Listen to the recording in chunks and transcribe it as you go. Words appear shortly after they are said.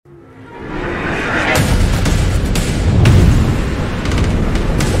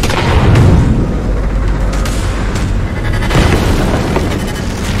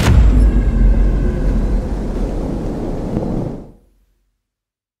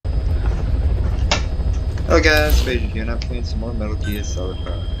Hello guys, Spader here, and I'm playing some more Metal Gear Solid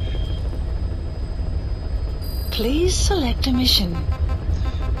 5. Please select a mission.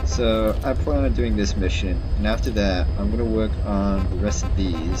 So, I plan on doing this mission, and after that, I'm going to work on the rest of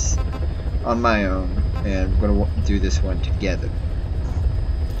these on my own, and we're going to do this one together.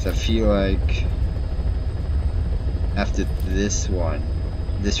 So I feel like after this one,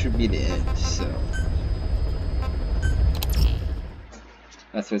 this should be the end, so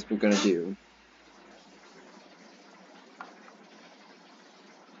that's what we're going to do.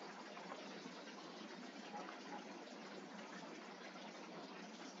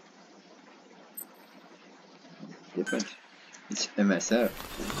 Different. It's MSF.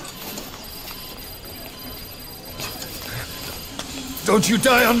 Don't you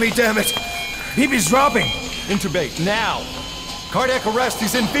die on me, damn it! BB's dropping! Intubate, now! Cardiac arrest,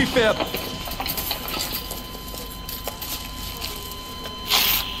 he's in VFib!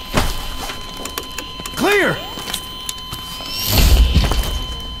 Clear!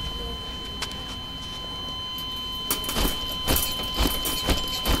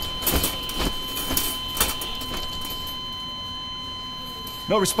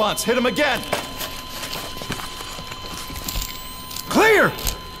 No response. Hit him again. Clear!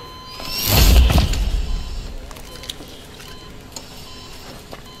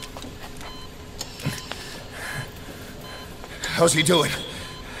 How's he doing?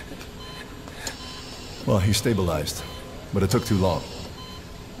 Well, he's stabilized, but it took too long.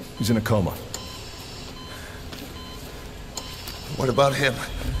 He's in a coma. What about him?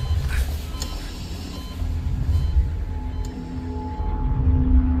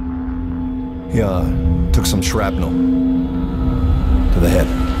 He, took some shrapnel to the head.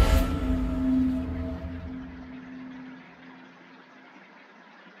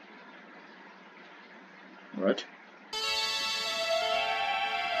 What?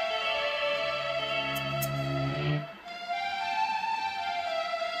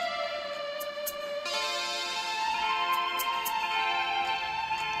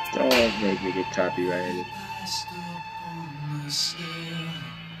 Don't make me get copyrighted.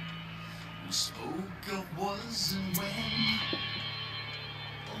 Spoke of was and when,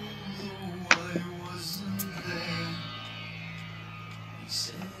 although I wasn't there. He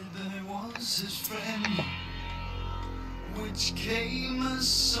said I was his friend, which came as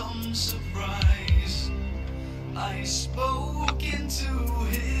some surprise. I spoke into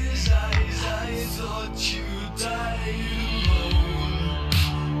his eyes. I thought you died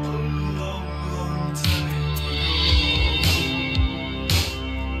alone a long, long time.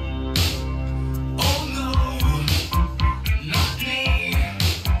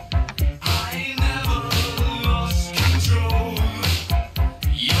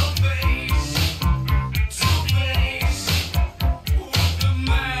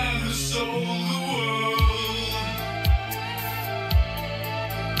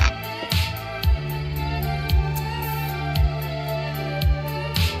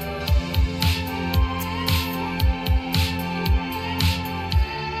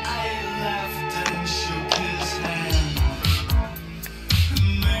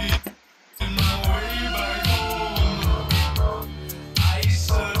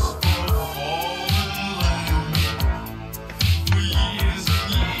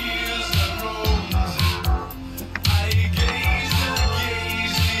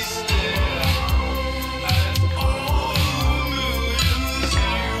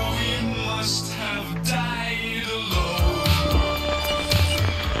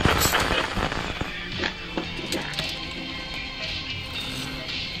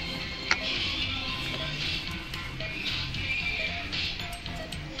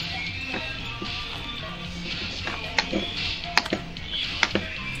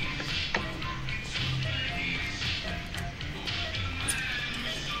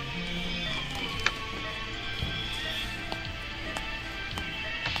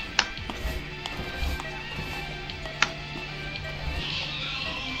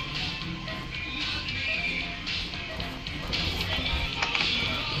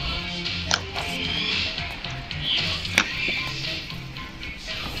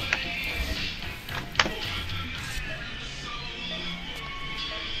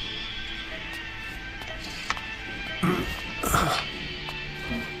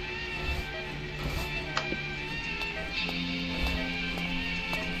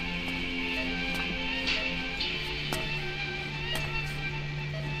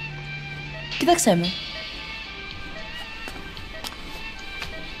 Kdo chcemy?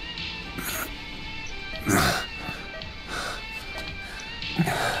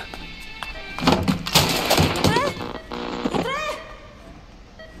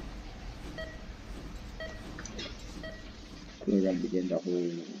 we gotta begin the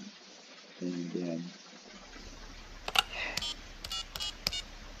whole thing again.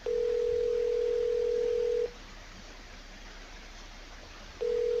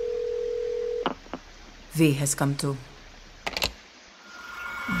 V has come to.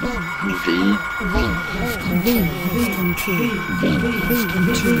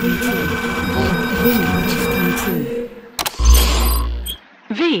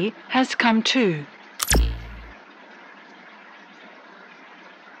 V has come to.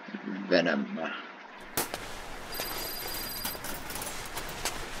 Venom.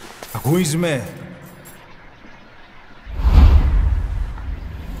 Ακούεις με?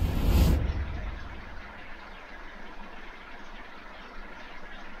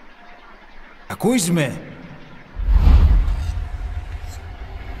 Ακούεις με?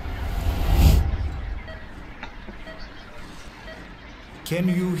 Can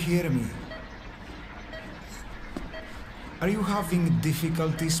you hear me? Are you having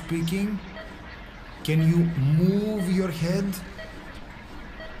difficulty speaking? Can you move your head?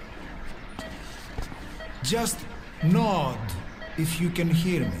 Just nod if you can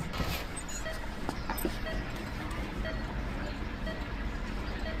hear me.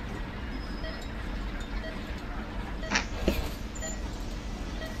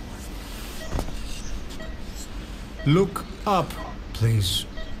 Look up, please.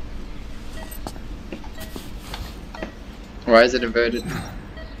 Why is it inverted?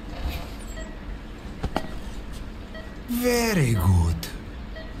 Very good.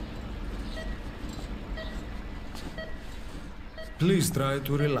 Please try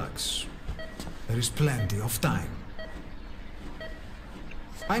to relax. There is plenty of time.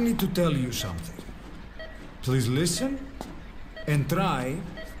 I need to tell you something. Please listen and try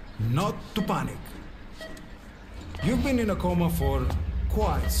not to panic. You've been in a coma for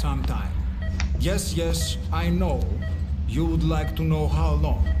quite some time. Yes, I know. You would like to know how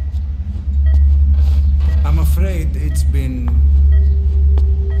long. I'm afraid it's been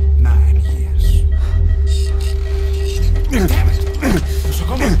 9 years. Damn it!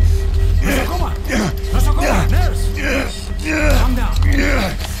 Nosocoma! Nosocoma! Nosocoma! Nurse! Calm down.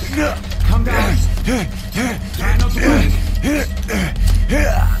 Calm down. Try not to panic. Wait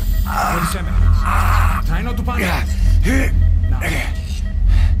a second. Try not to panic. Now.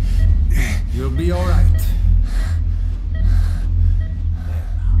 You'll be all right.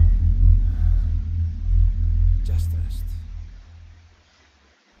 Just rest.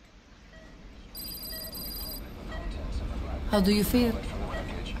 How do you feel?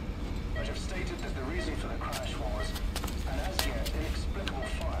 Which have stated that the reason for the crash was an as yet inexplicable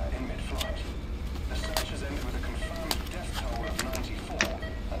fire in mid-flight. The search has ended with a confirmed death toll of 94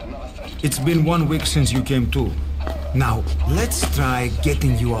 and another 32. It's been 1 week since you came to. Now, let's try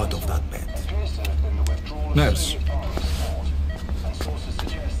getting you out of that bed. Appears to have been the withdrawal Nurse. of report, and sources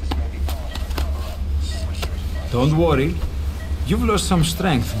suggest this may be part of a cover-up. Don't worry. You've lost some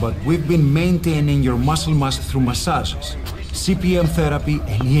strength, but we've been maintaining your muscle mass through massages, CPM therapy,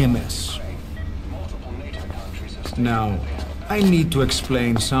 and EMS. Multiple NATO countries have Now, I need to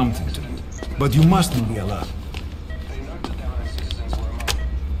explain something to you, but you mustn't be alarmed. they note that their own citizens were among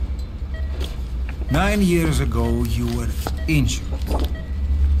 9 years ago, you were injured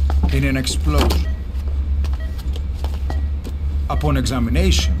in an explosion. Upon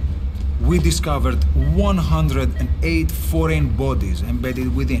examination, we discovered 108 foreign bodies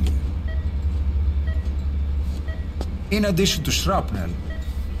embedded within you. In addition to shrapnel,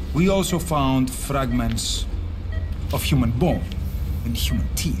 we also found fragments of human bone and human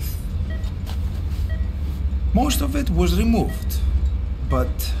teeth. Most of it was removed,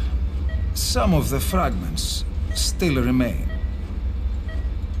 but some of the fragments still remain.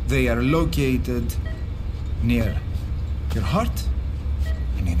 They are located near your heart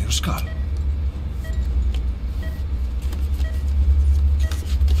and in your skull.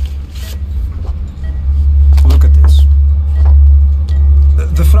 Look at this.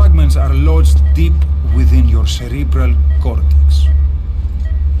 The fragments are lodged deep within your cerebral cortex.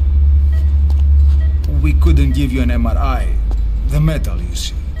 We couldn't give you an MRI, the metal, you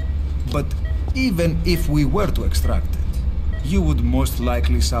see. But even if we were to extract it, you would most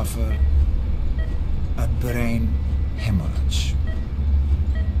likely suffer a brain hemorrhage.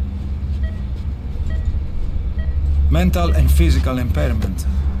 Mental and physical impairment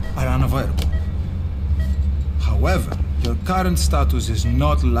are unavoidable. However, your current status is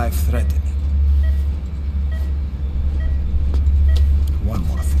not life-threatening. One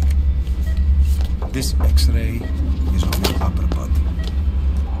more thing. This X-ray is on your upper body.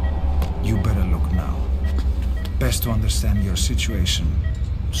 You better look now. Best to understand your situation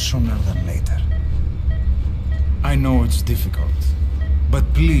sooner than later. I know it's difficult, but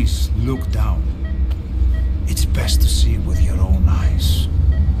please look down. It's best to see with your own eyes.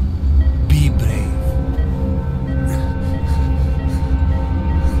 Be brave.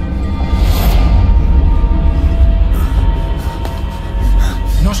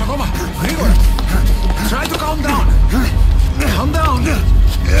 Νος ακόμα! Γρήγορα! Try to calm down! Calm down!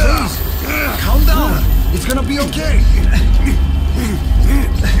 Please! Calm down! It's gonna be okay!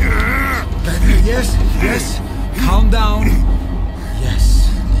 Yes, yes! Calm down! Yes.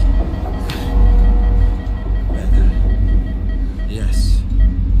 Better. Yes.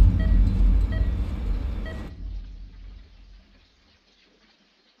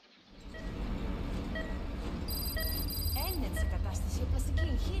 Έννοια σε κατάσταση η πλαστική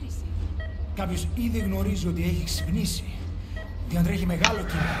εγχείρηση. Κάποιος ήδη γνωρίζει ότι έχει ξυπνήσει. Διαντρέχει μεγάλο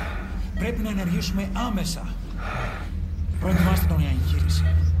κίνημα. Πρέπει να ενεργήσουμε άμεσα. Προετοιμάστε τον για εγχείρηση.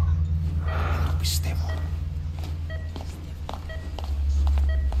 Δεν το πιστεύω.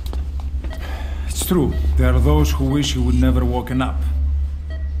 It's true. There are those who wish you would never woken up.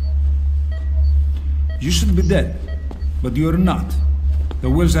 You should be dead, but you're not. The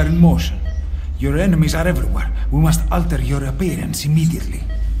wheels are in motion. Your enemies are everywhere. We must alter your appearance immediately.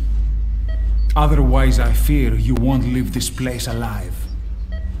 Otherwise, I fear you won't leave this place alive.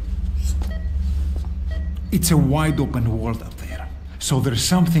 It's a wide open world up there, so there's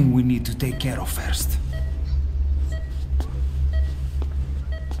something we need to take care of first.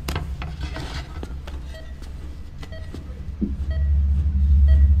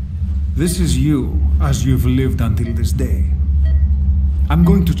 This is you, as you've lived until this day. I'm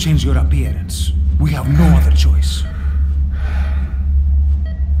going to change your appearance. We have no other choice.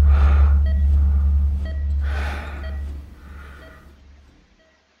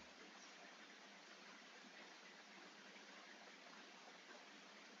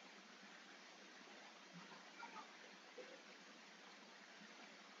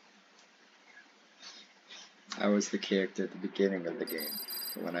 I was the character at the beginning of the game,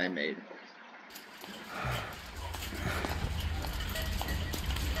 when I made it.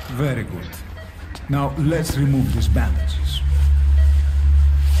 Very good. Now let's remove these bandages.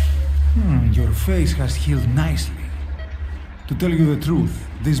 Your face has healed nicely. To tell you the truth,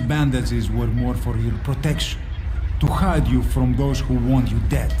 these bandages were more for your protection, to hide you from those who want you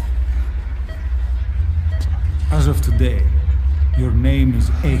dead. As of today, your name is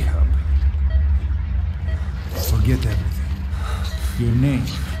Ahab. Forget everything. Your name,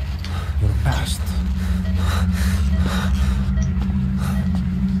 your past.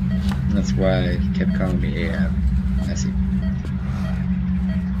 That's why he kept calling me Ahab. I see.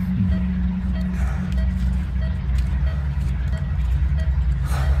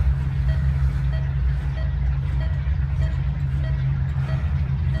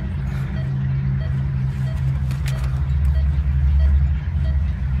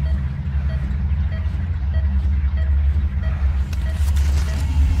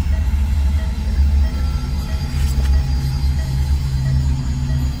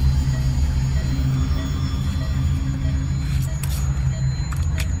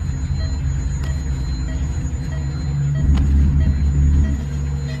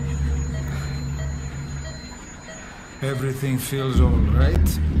 Everything feels all right?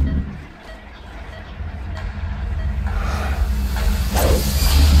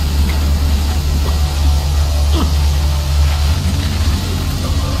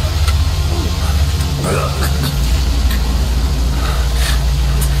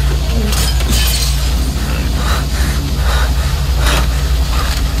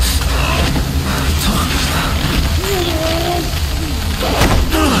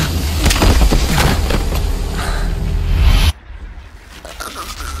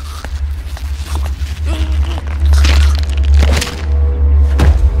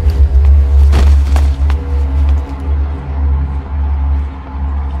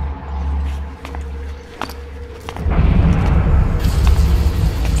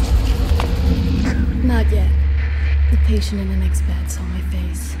 In the next bed saw my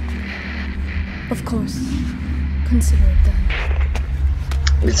face. Of course, consider it done.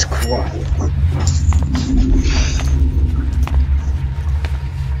 It's quiet.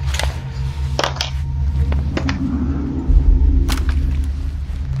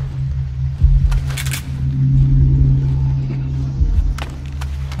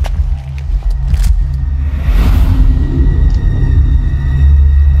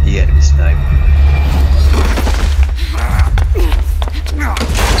 The enemy sniper.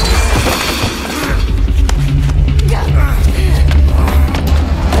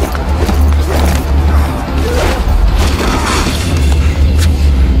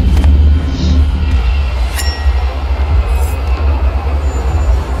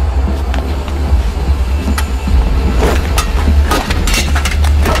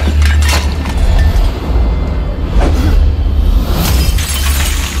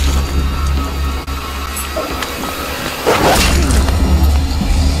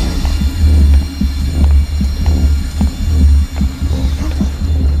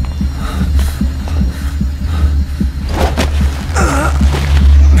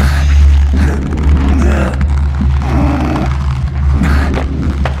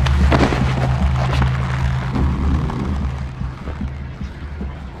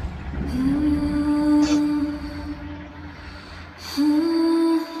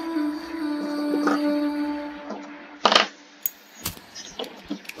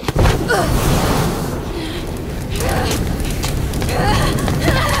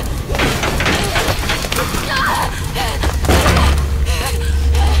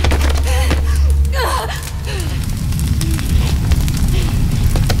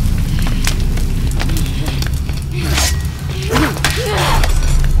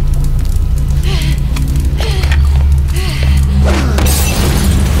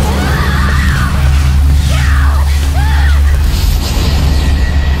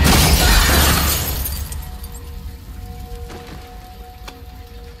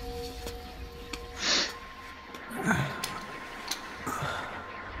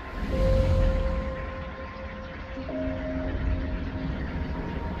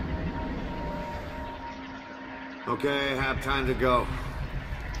 Okay, have time to go.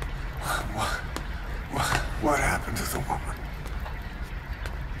 What happened to the woman?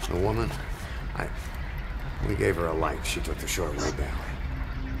 The woman? We gave her a light. She took the short way down.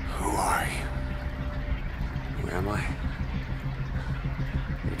 Who are you? Who am I?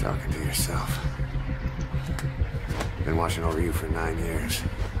 You're talking to yourself. Been watching over you for 9 years.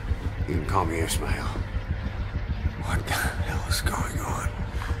 You can call me Ishmael. What the hell is going on?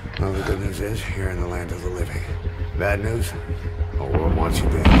 Well, the good news is, you're in the land of the living. Bad news? The world wants you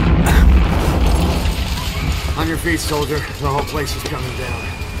dead. On your feet, soldier. The whole place is coming down.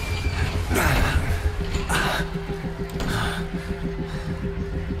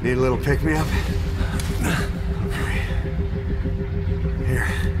 Need a little pick-me-up? Okay. Here.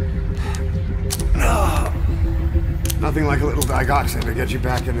 Nothing like a little digoxin to get you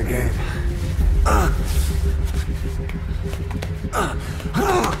back in the game.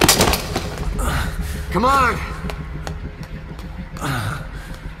 Come on!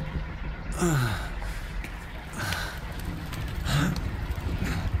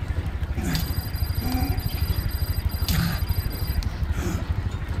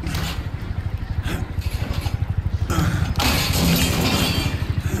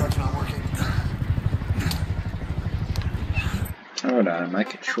 Hold on, my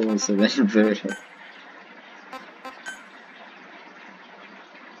controls have inverted.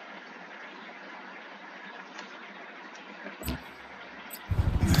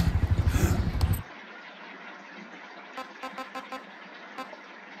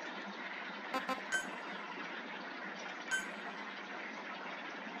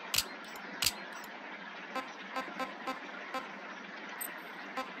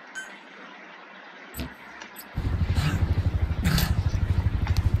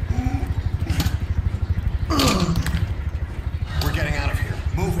 We're getting out of here.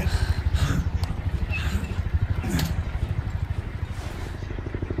 Move it.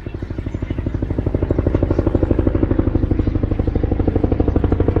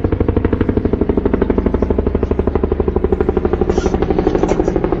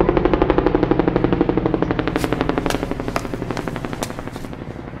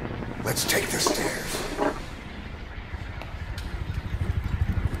 Let's take the stairs.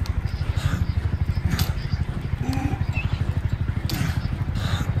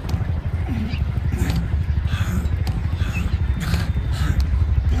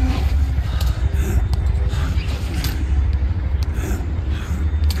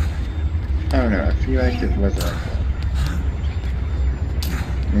 I don't know, I feel like it was like that.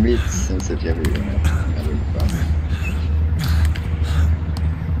 Maybe it's sensitivity when it's another bummer.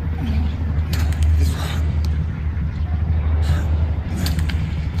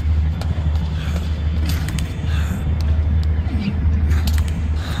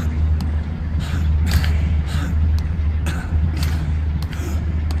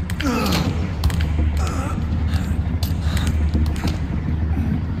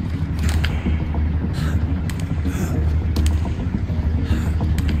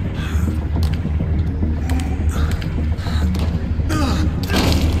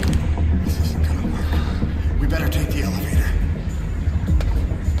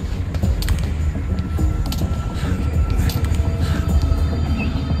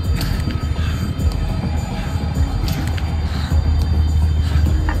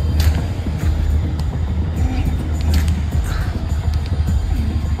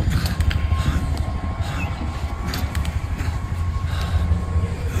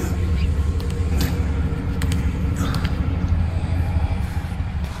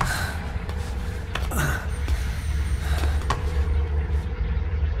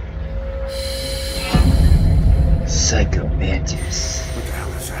 Psycho Mantis. What the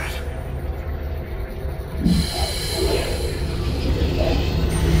hell is that?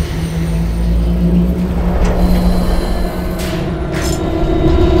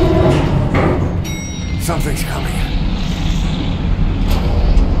 Something's coming.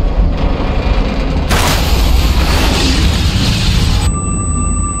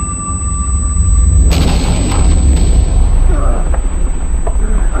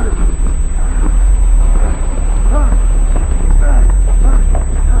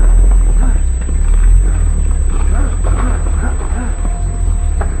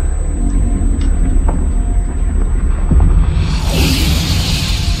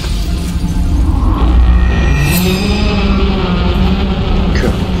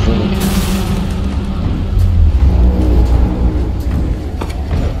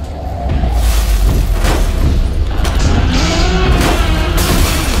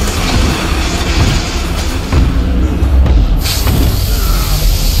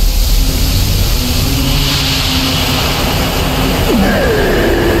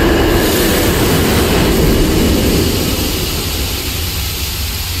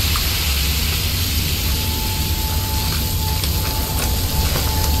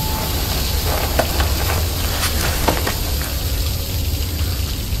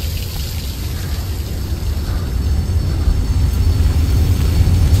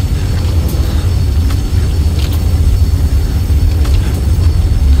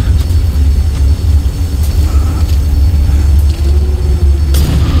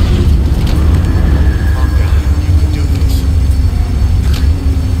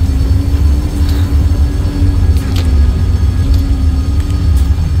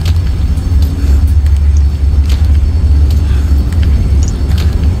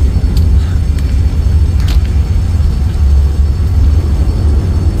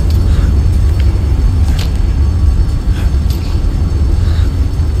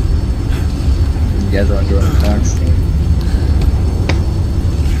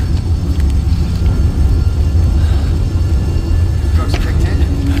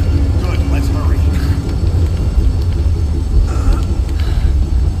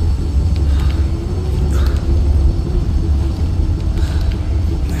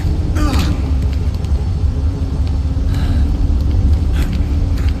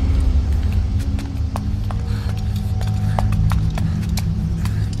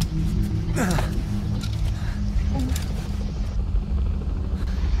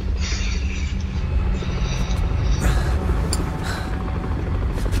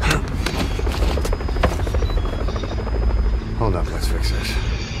 Hold up, let's fix this.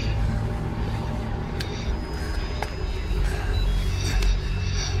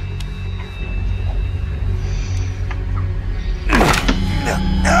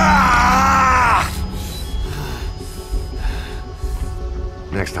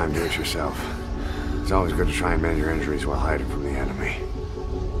 Next time, do it yourself. It's always good to try and mend your injuries while hiding from the enemy.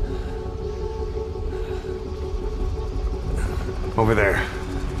 Over there.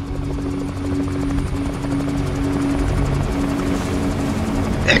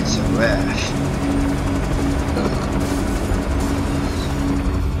 Excellent.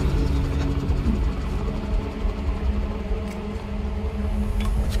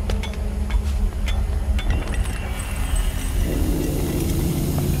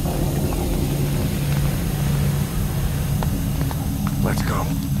 Let's go.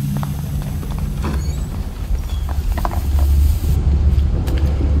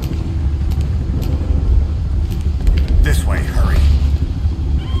 This way, hurry.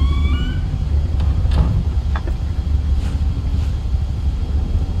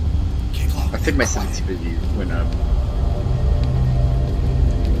 I think my sensitivity went up.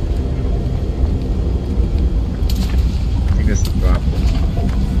 I think that's the problem.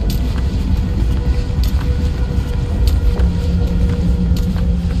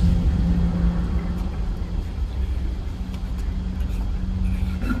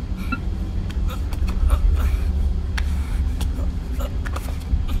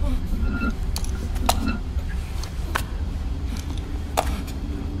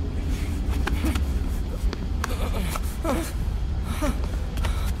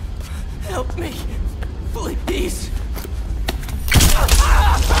 Help me, please.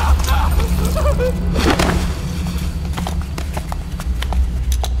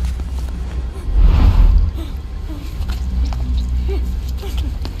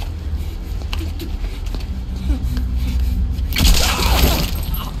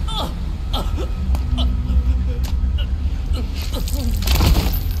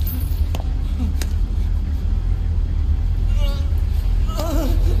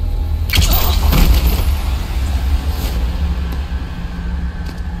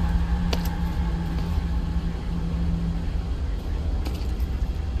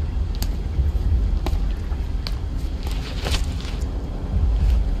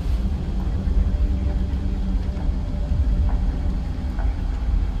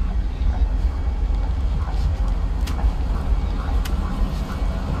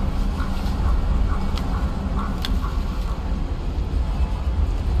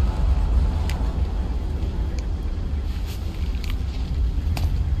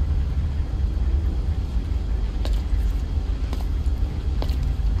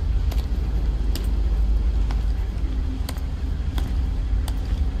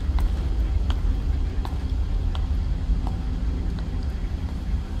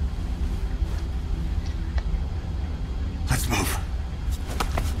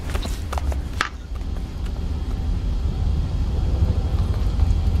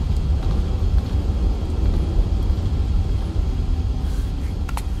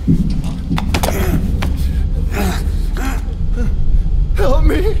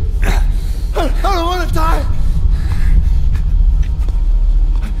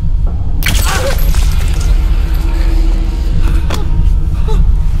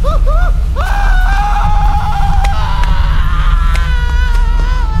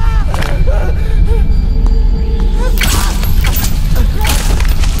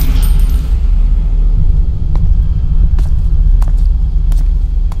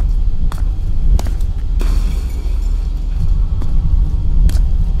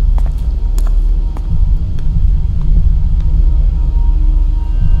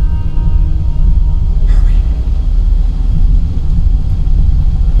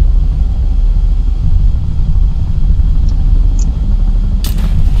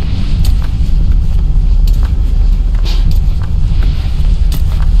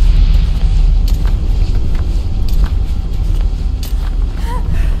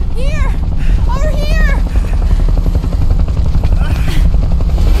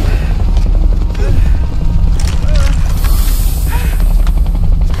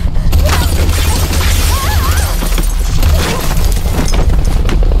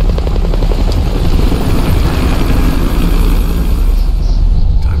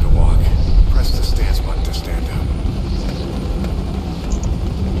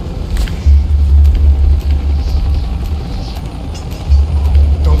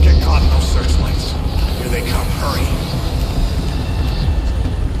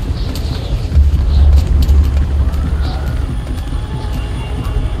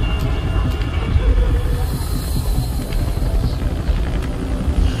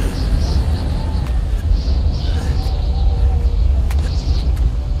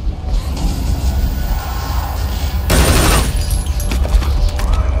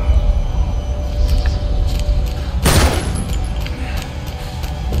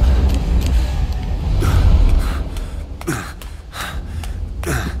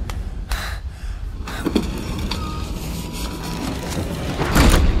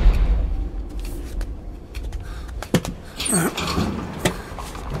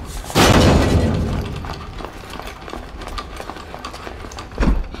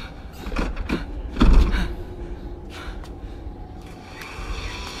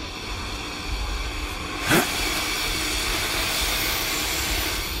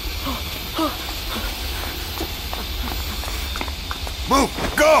 Move!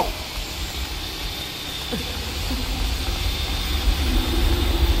 Go!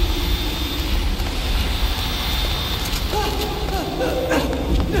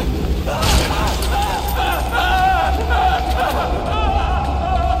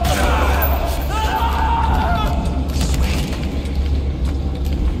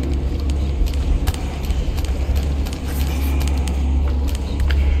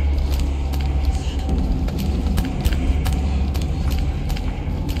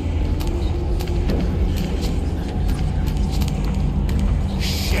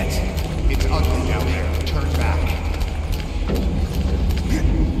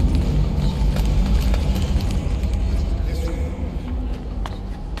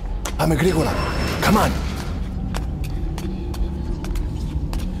 Πάμε γρήγορα. Come on.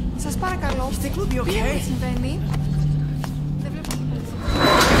 Σας παρακαλώ. You think we'll be okay? Τι συμβαίνει? Δεν βλέπω τίποτα.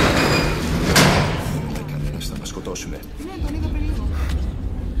 Κανένας θα μας σκοτώσουνε. Ναι, τον είδα πριν λίγο.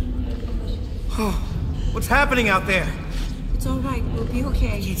 What's happening out there? It's all right. We'll be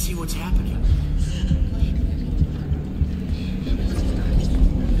okay. I can't see what's happening.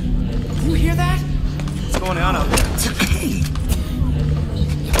 You hear that? What's going on out there? It's okay.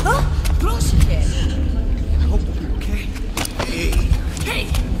 Πρόσεχε. I hope we'll be okay. Hey. Hey.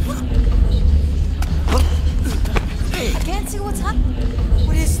 Hey. I can't see what's happening.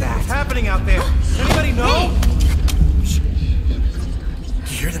 What is that? What's happening out there? Does anybody know?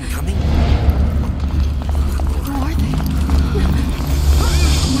 You hear them coming? Who are they?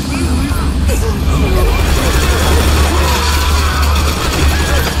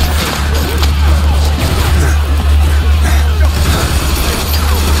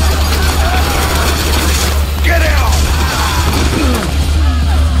 Get out!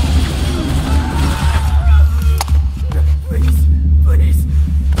 Please. Please.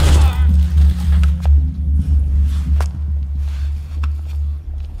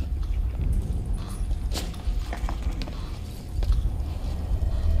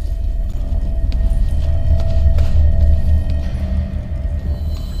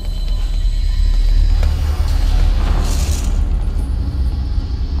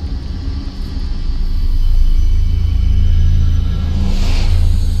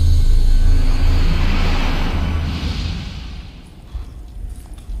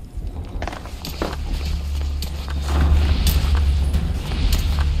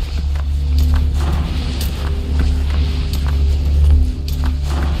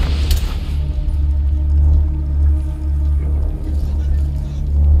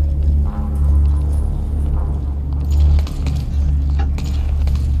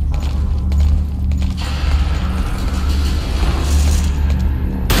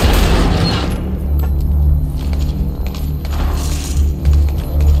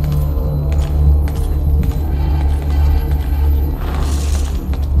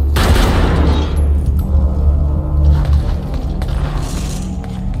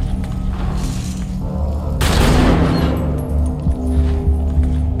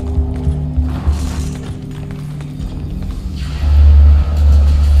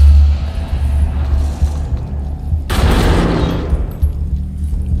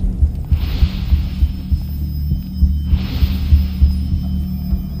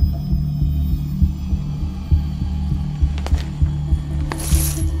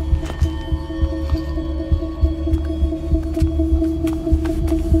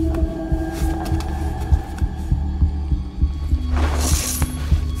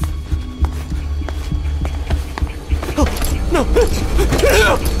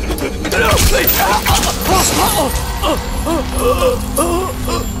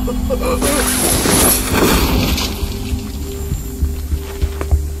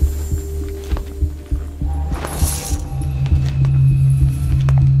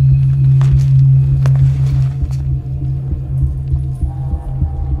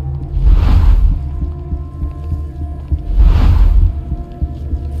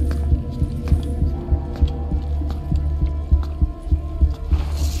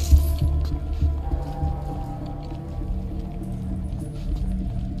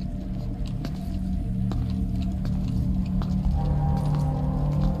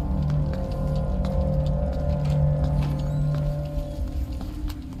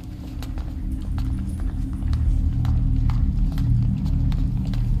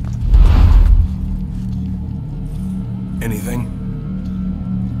 Anything?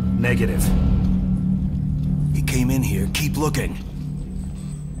 Negative. He came in here. Keep looking.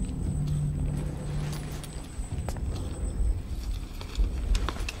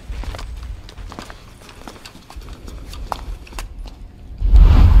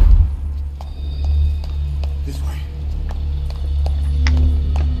 This way.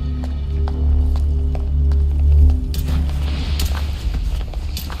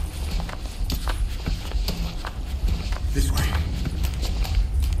 This way.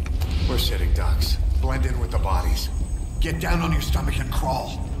 We're sitting ducks. Blend in with the bodies. Get down on your stomach and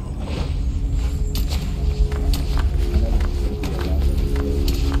crawl.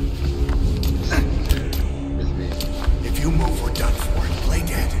 If you move, we're done for. Play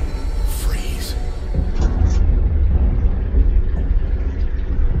dead. Freeze.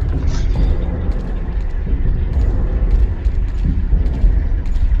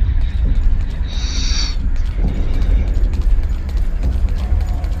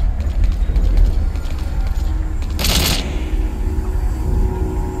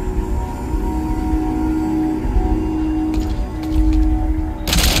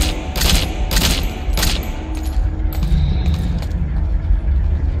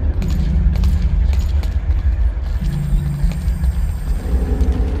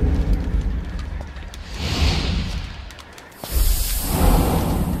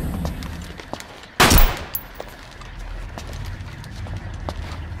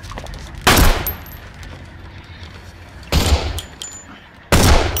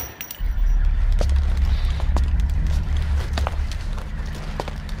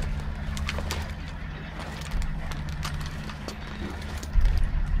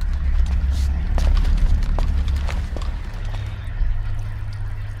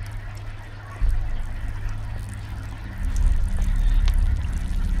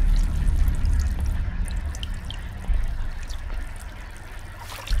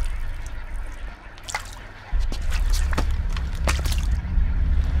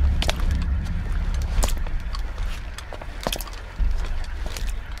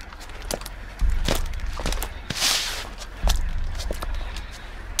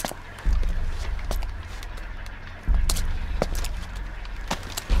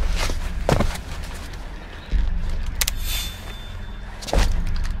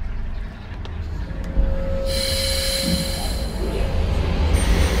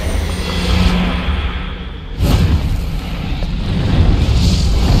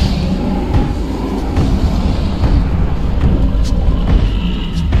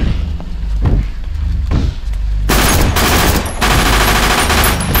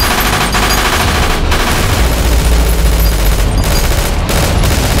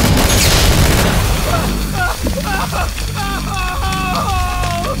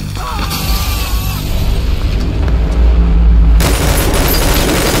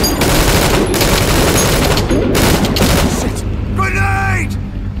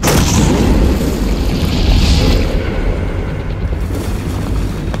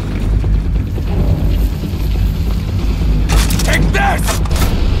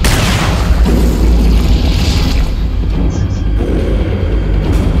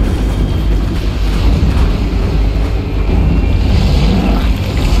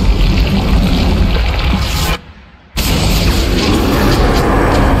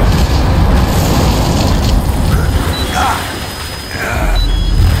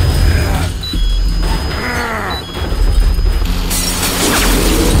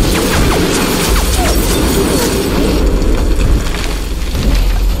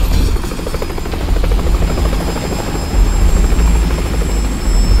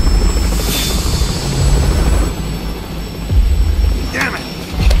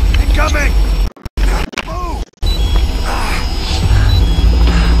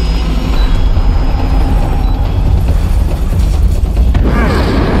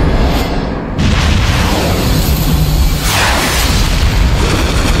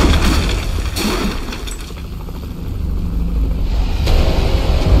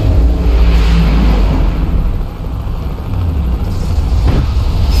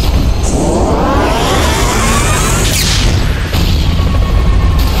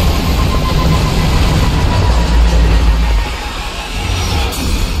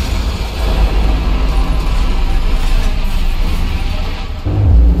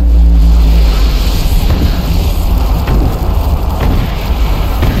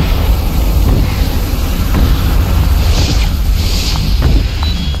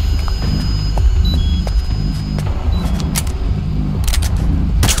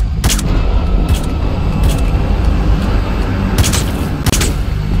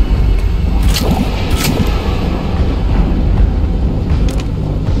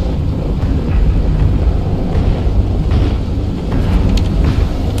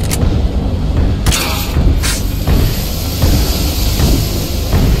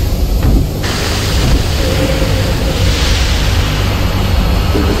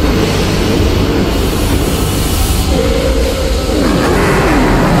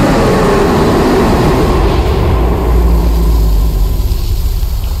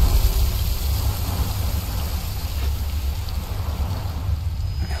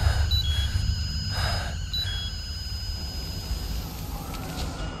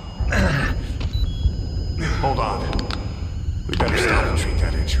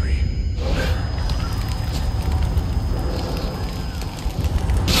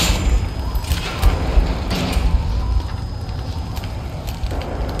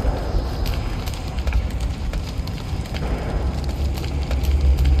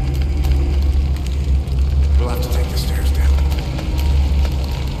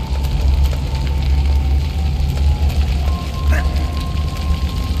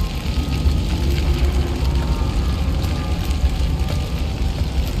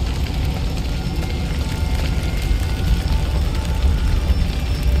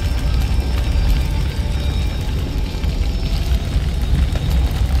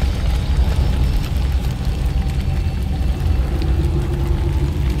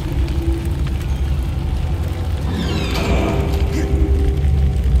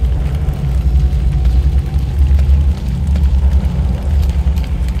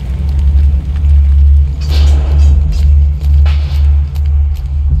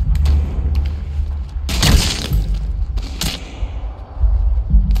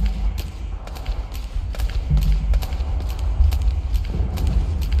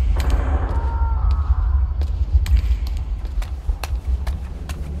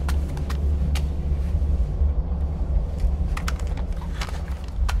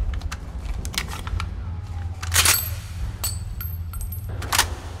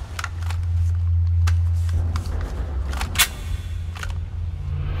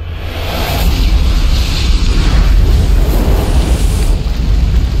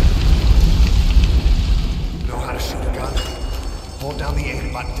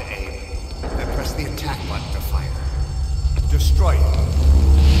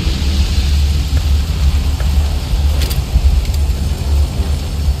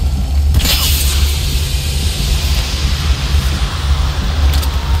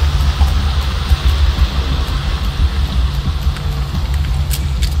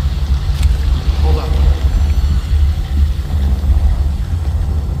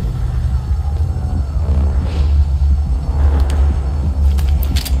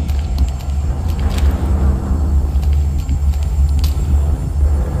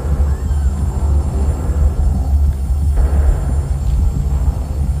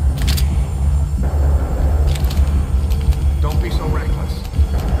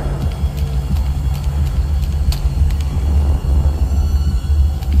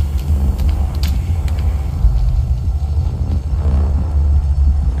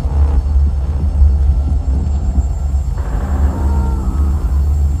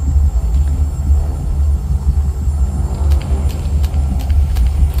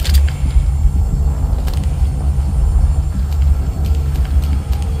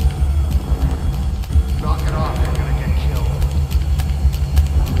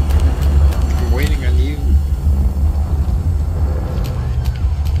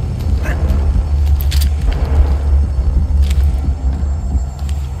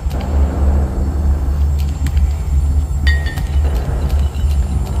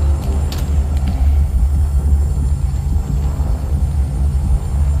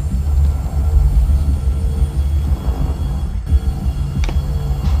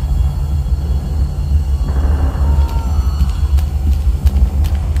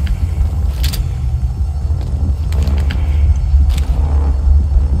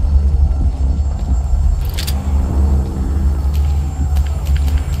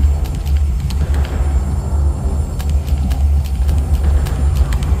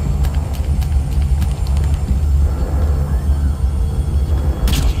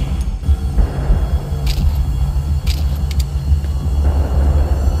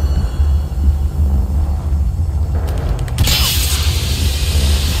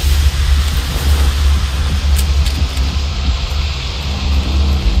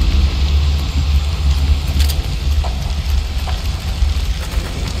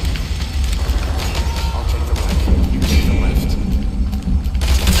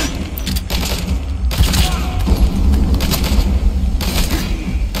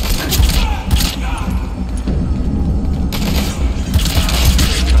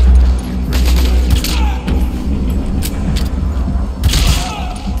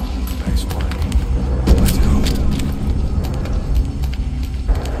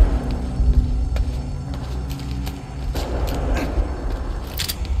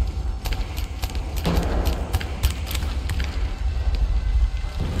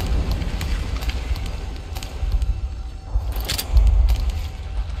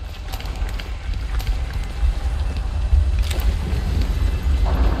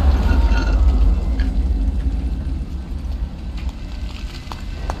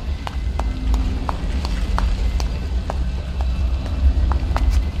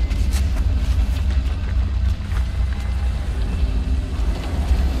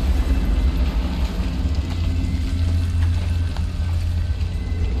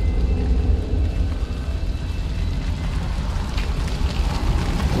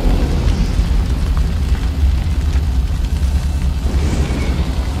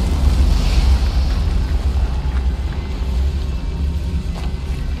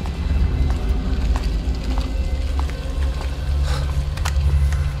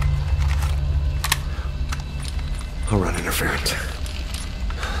 Don't run interference.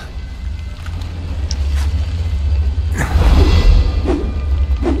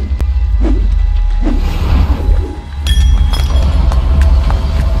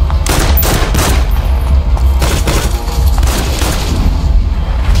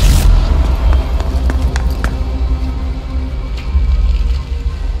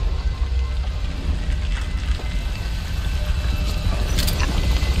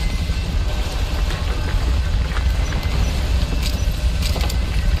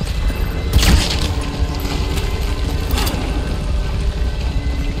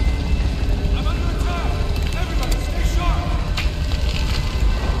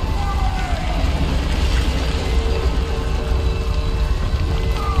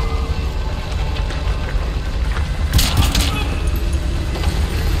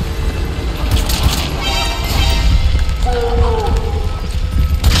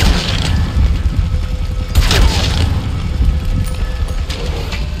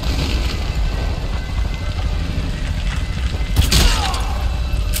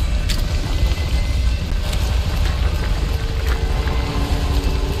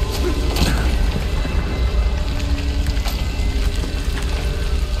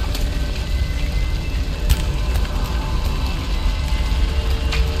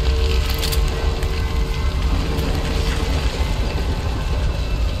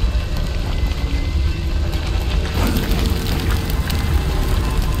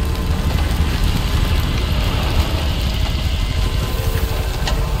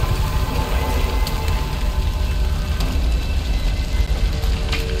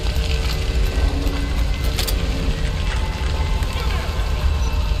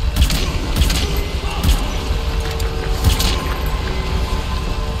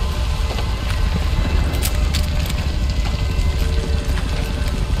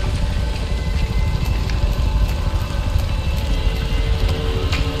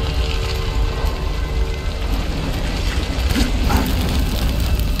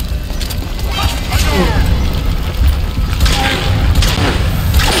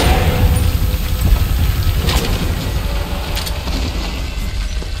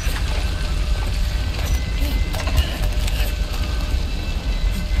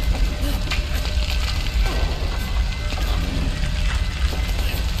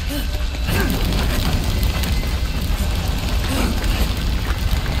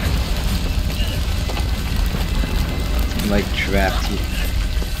 Like trapped here.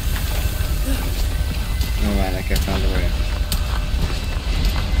 Alright, I found a way.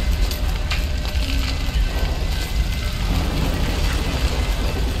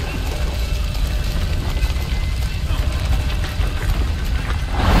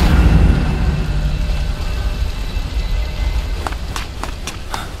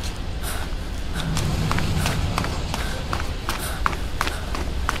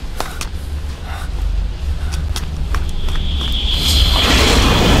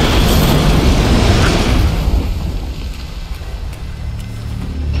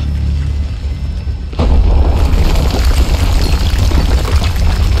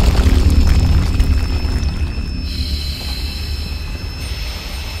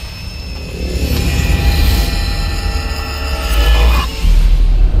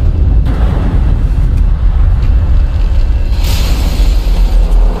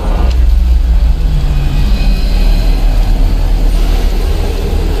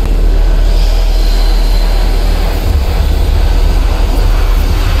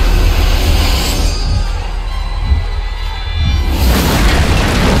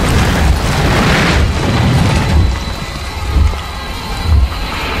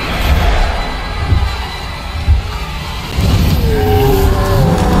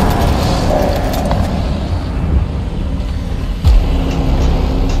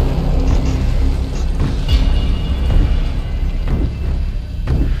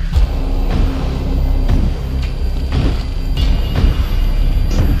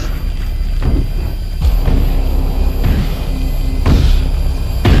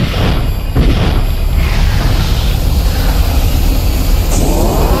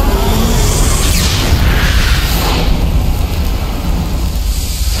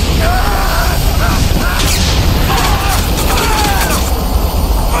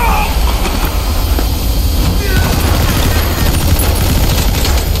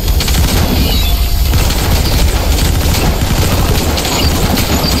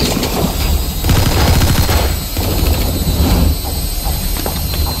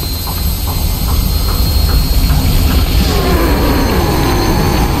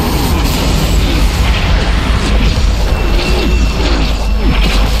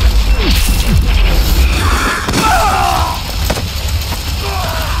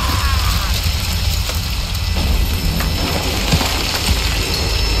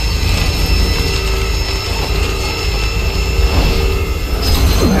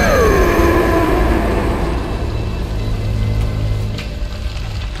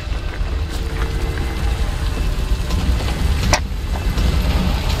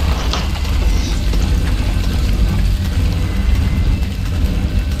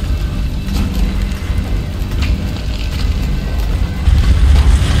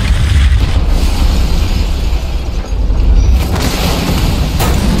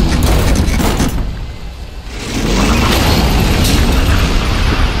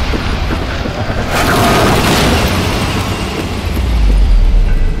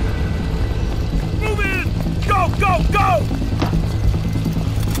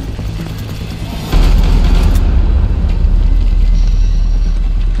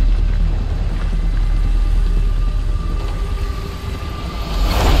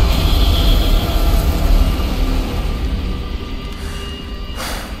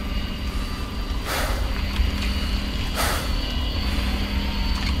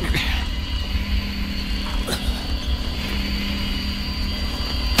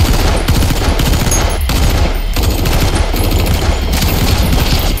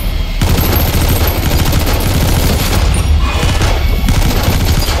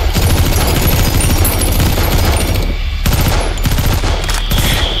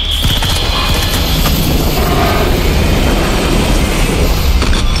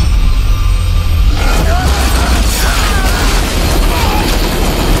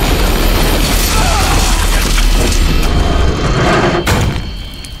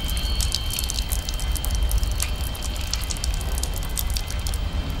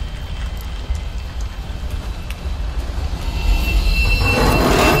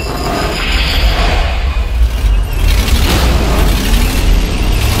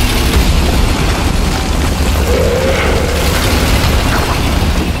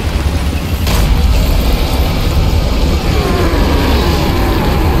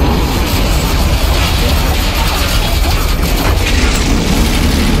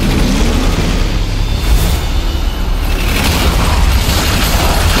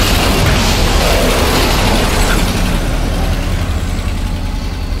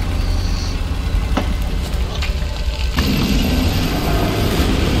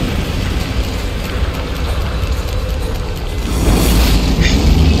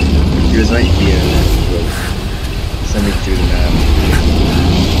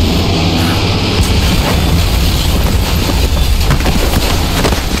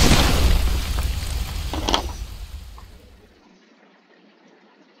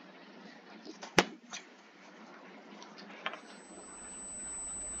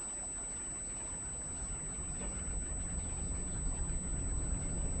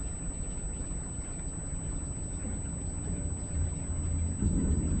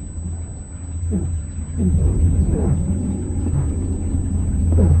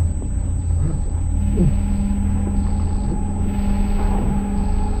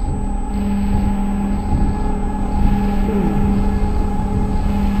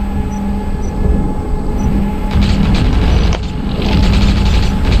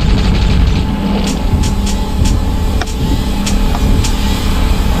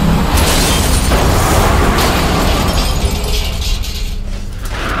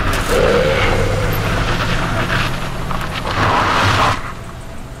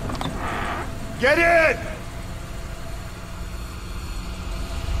 Get in!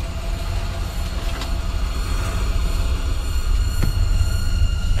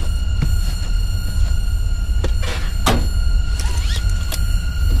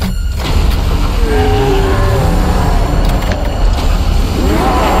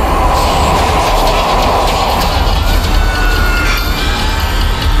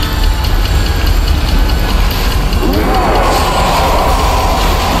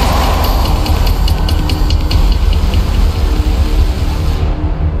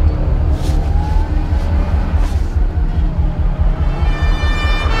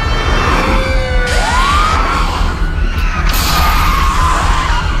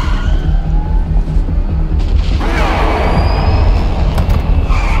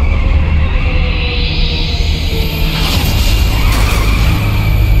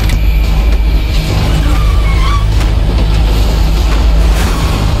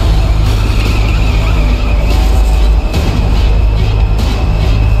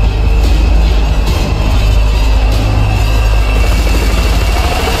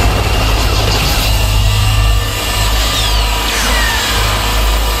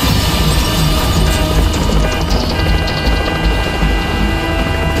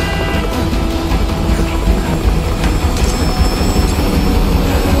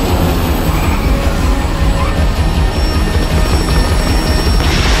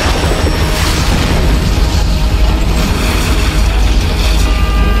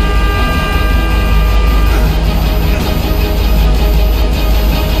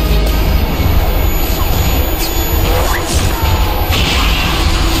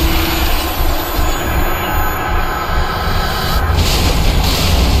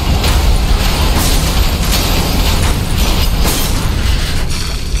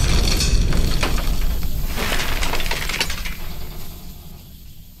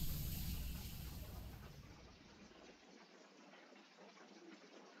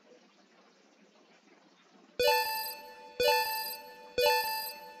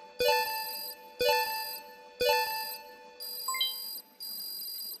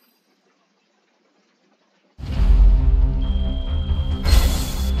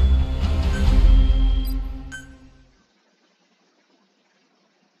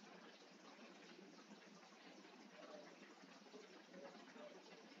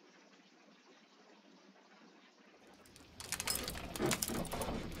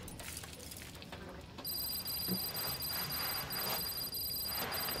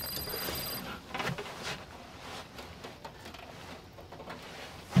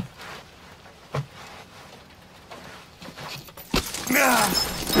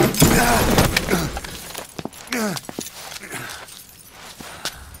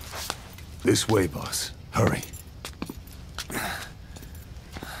 This way, boss. Hurry.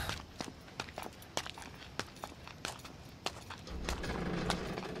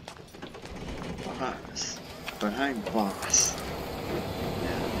 Boss. Behind boss.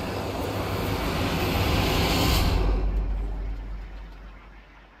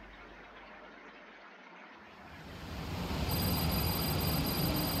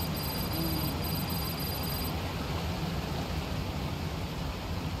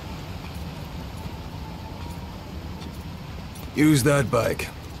 Use that bike.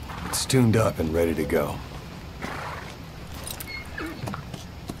 It's tuned up and ready to go.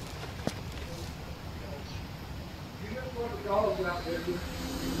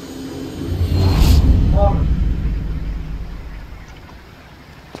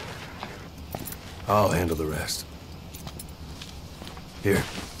 I'll handle the rest. Here.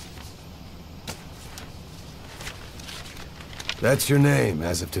 That's your name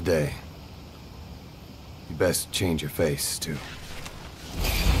as of today. You best change your face, too.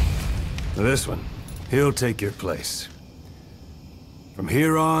 Now this one, he'll take your place. From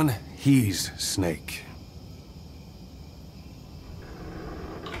here on, he's Snake.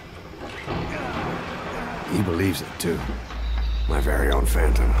 He believes it, too. My very own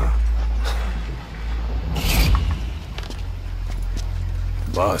Phantom, huh?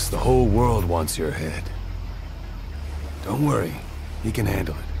 Boss, the whole world wants your head. Don't worry, he can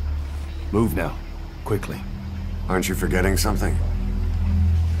handle it. Move now. Quickly. Aren't you forgetting something?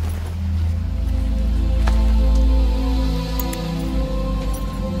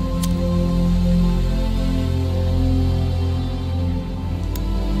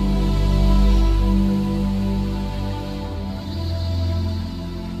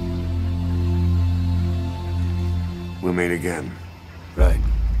 We'll meet again. Right.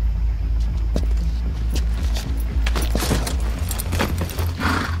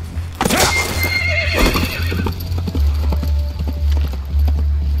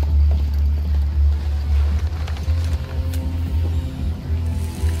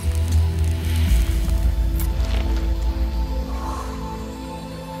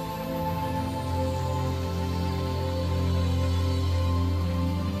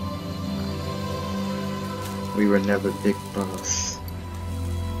 We were never Big Boss.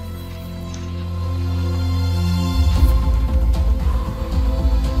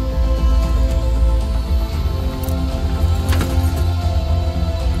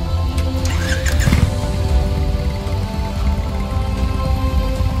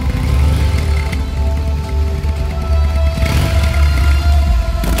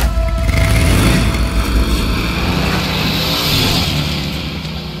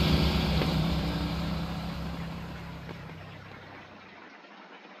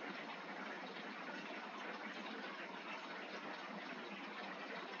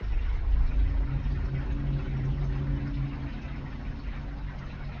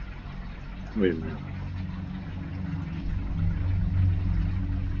 Wait a minute.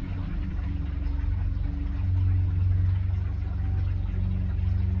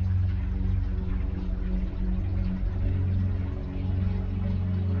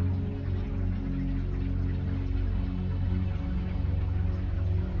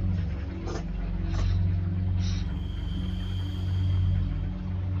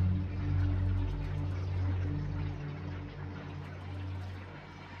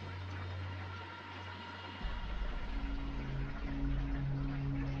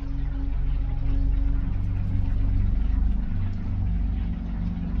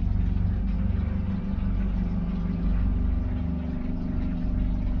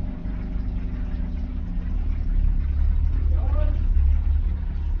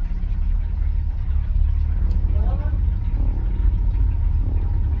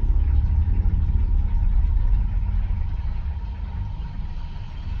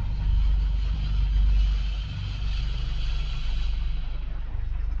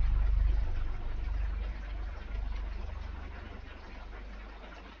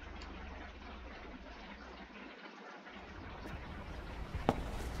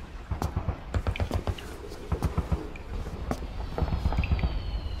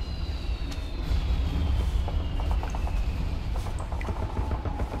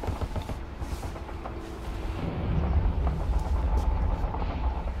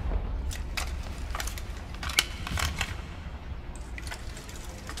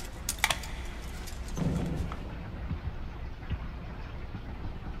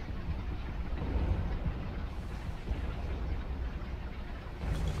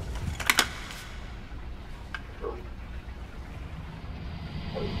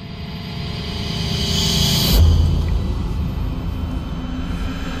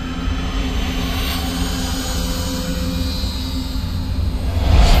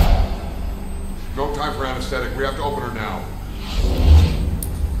 No time for anesthetic. We have to open her now.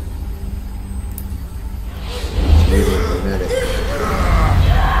 Maybe a medic.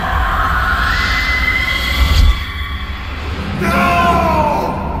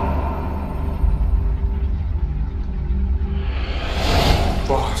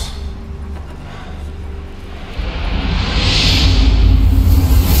 Boss.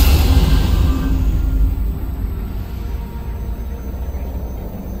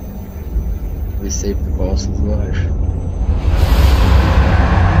 We saved the boss's life.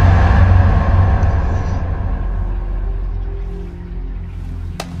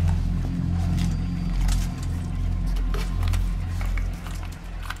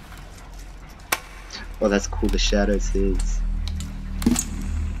 Oh, that's cool. The shadows is.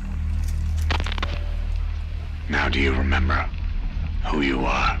 Now do you remember who you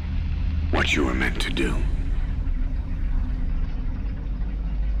are? What you were meant to do?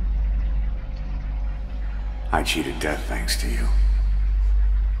 I cheated death thanks to you.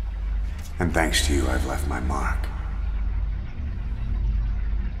 And thanks to you, I've left my mark.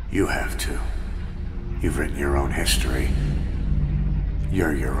 You have too. You've written your own history.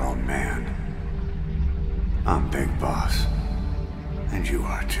 You're your own man. I'm Big Boss. And you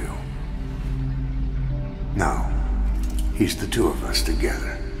are too. No. He's the two of us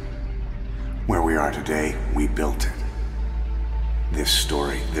together. Where we are today, we built it. This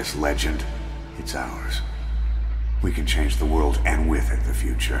story, this legend, it's ours. We can change the world and with it the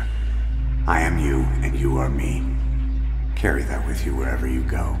future. I am you and you are me. Carry that with you wherever you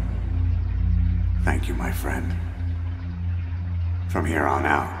go. Thank you, my friend. From here on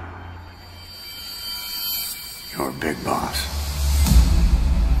out, you're Big Boss.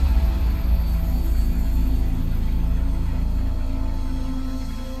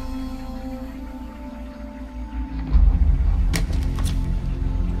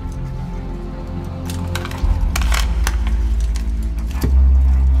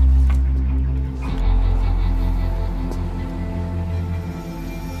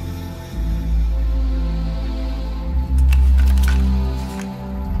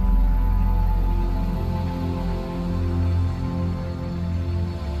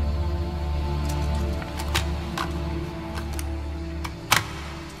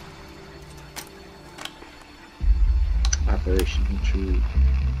 Operation Retreat.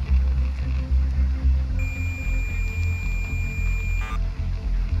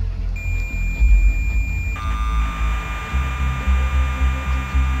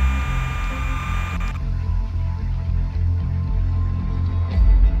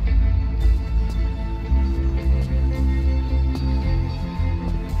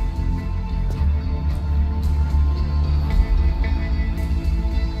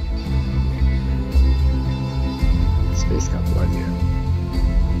 Space couple idea.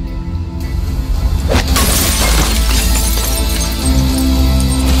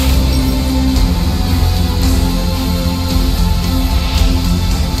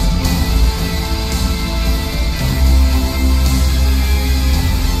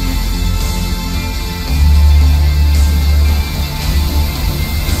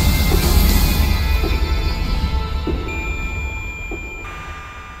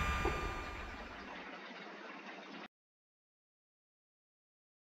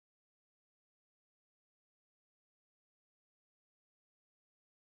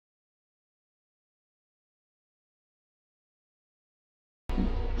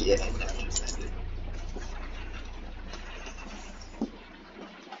 Yeah, that just ended.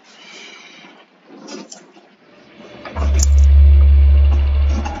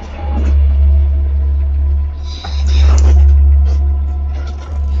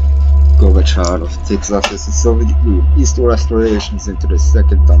 Gorbachev of Texas as the Soviet East restorations into the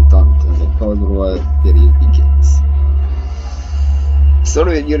Second Entente and the Cold War period begins.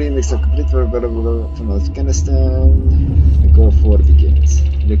 Soviet Union makes a complete rebellion from Afghanistan. The Gulf War begins.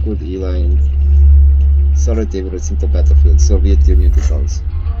 Liquid E-line. Solidarity into battlefield. Soviet Union dissolves.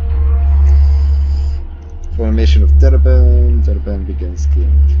 Formation of Taliban. Taliban begins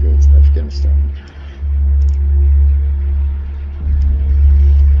killing Afghanistan.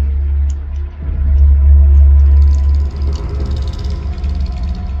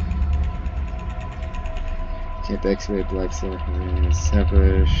 Camp X-ray, Black Savage.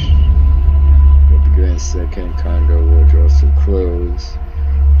 With the Grand Second Congo War draws to close.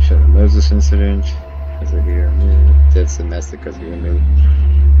 Shadow Moses incident. Deaths and massacres we removed.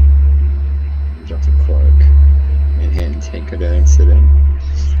 Jonathan Clark. Manhattan Tanker incident.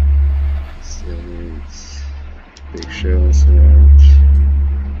 Big Show incident.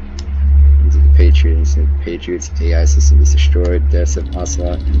 Into the Patriot incident. Patriots AI system is destroyed. Deaths of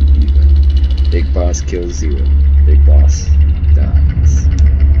Asa. Big Boss kills Zero. Big Boss dies.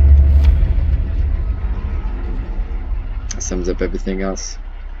 That sums up everything else.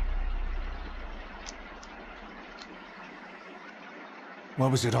 What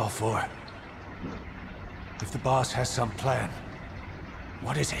was it all for? If the boss has some plan,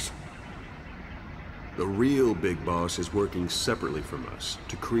 what is it? The real Big Boss is working separately from us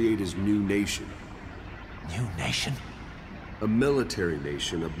to create his new nation. New nation? A military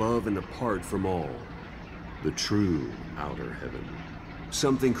nation above and apart from all. The true outer heaven.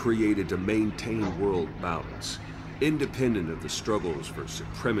 Something created to maintain world balance. Independent of the struggles for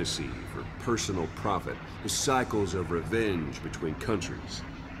supremacy, for personal profit, the cycles of revenge between countries.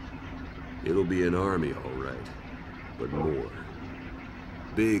 It'll be an army, all right, but more.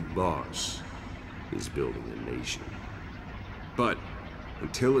 Big Boss is building a nation. But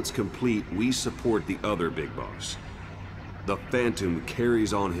until it's complete, we support the other Big Boss. The Phantom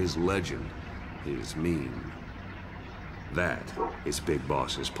carries on his legend, his meme. That is Big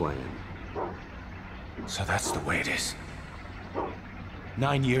Boss's plan. So that's the way it is.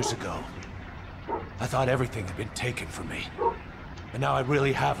 9 years ago, I thought everything had been taken from me. And now I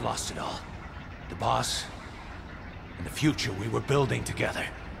really have lost it all. The boss, and the future we were building together.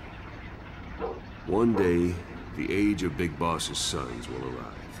 One day, the age of Big Boss's sons will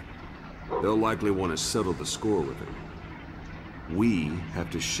arrive. They'll likely want to settle the score with him. We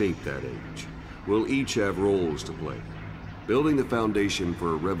have to shape that age. We'll each have roles to play. Building the foundation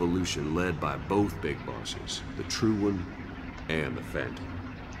for a revolution led by both big bosses, the True One and the Phantom.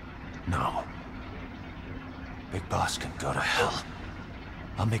 No. Big Boss can go to hell.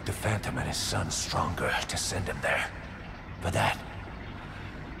 I'll make the Phantom and his son stronger to send him there. For that,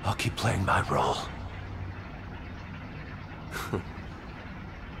 I'll keep playing my role.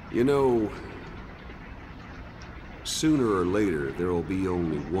 You know, sooner or later, there'll be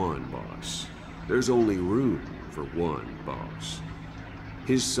only one boss. There's only room for one boss.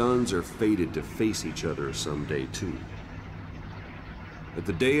 His sons are fated to face each other someday, too. If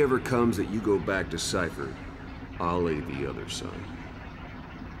the day ever comes that you go back to Cypher, I'll aid the other son.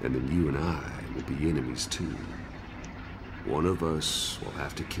 And then you and I will be enemies, too. One of us will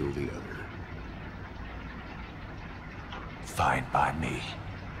have to kill the other. Fine by me.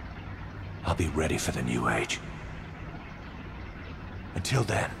 I'll be ready for the new age. Until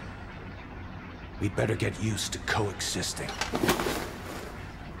then, we'd better get used to coexisting.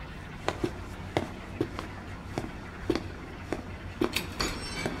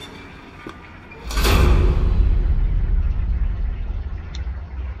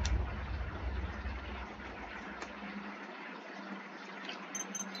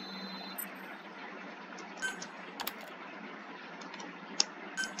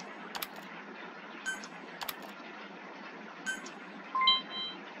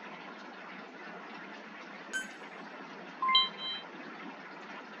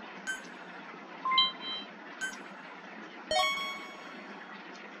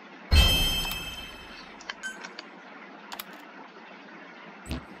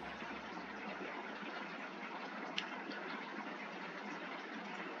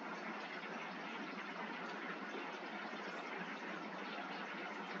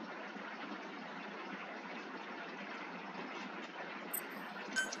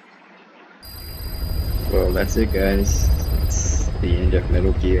 Well, that's it, guys. It's the end of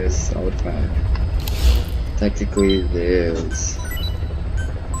Metal Gear Solid 5. Technically, there's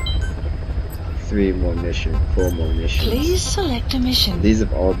 4 more missions. Please select a mission. These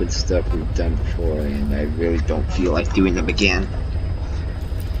have all been stuff we've done before, and I really don't feel like doing them again.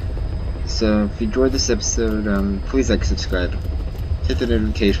 So, if you enjoyed this episode, please like, subscribe, hit the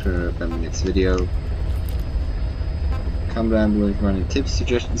notification for my next video. Comment down below if you want any tips,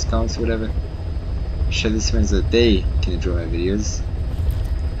 suggestions, comments, whatever. Share this with friends so that they can enjoy my videos.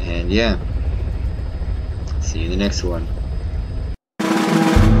 And yeah, see you in the next one.